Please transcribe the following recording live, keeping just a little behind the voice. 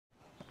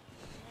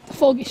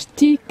fog is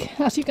thick,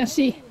 as you can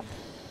see.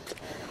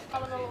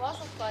 On ollut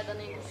asukkaita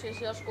niin kuin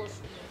siis joskus.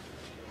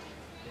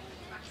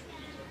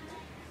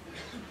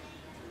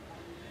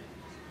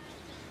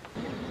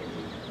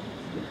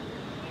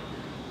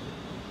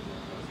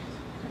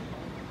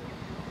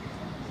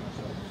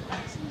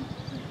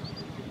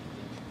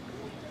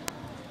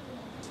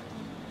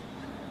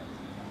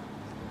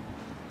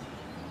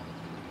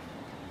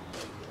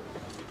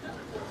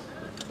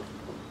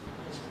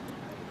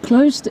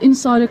 Closed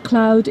inside a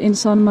cloud in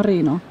San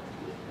Marino.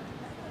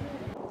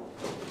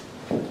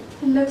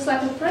 It looks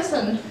like a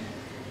prison.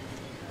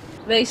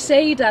 They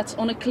say that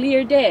on a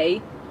clear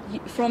day,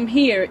 from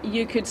here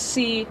you could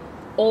see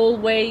all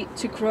the way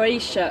to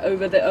Croatia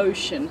over the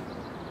ocean.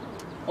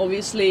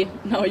 Obviously,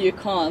 no, you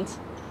can't.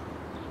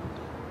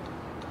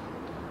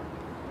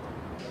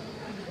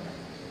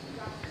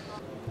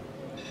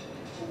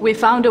 We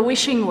found a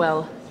wishing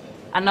well,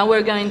 and now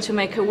we're going to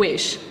make a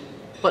wish.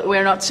 But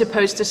we're not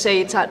supposed to say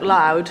it out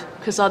loud,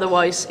 because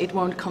otherwise it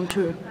won't come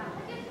true.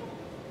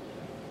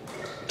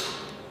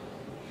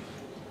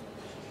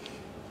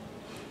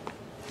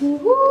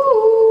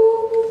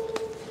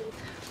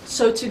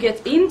 So to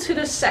get into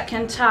the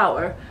second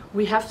tower,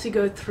 we have to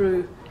go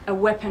through a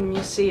weapon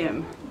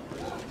museum.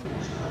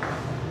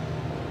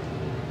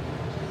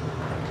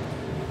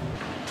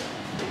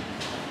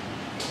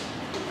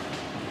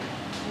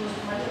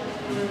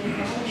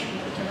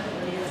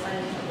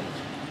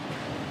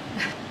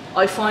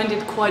 I find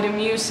it quite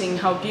amusing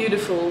how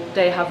beautiful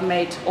they have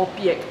made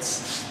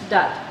objects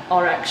that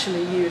are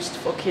actually used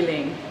for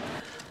killing.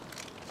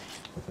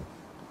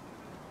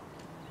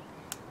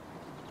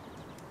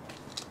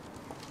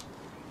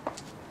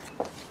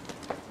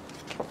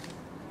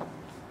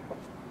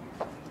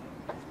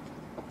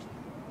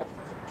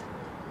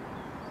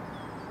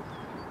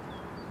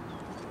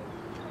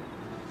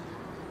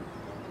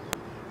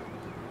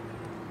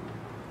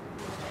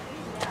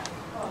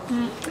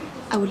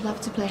 I would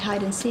love to play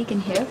hide and seek in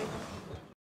here.